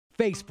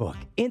Facebook,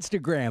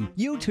 Instagram,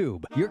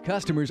 YouTube. Your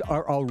customers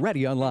are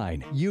already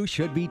online. You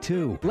should be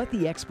too. Let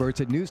the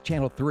experts at News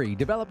Channel 3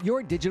 develop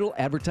your digital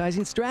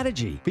advertising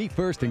strategy. Be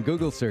first in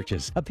Google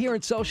searches, appear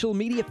in social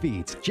media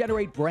feeds,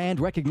 generate brand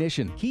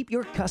recognition, keep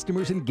your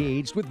customers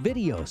engaged with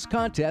videos,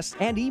 contests,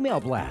 and email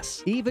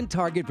blasts. Even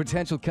target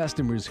potential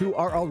customers who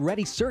are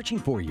already searching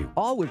for you,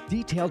 all with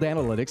detailed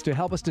analytics to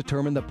help us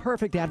determine the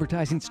perfect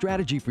advertising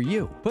strategy for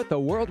you. Put the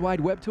World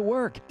Wide Web to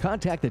work.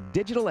 Contact the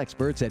digital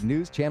experts at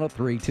News Channel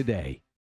 3 today.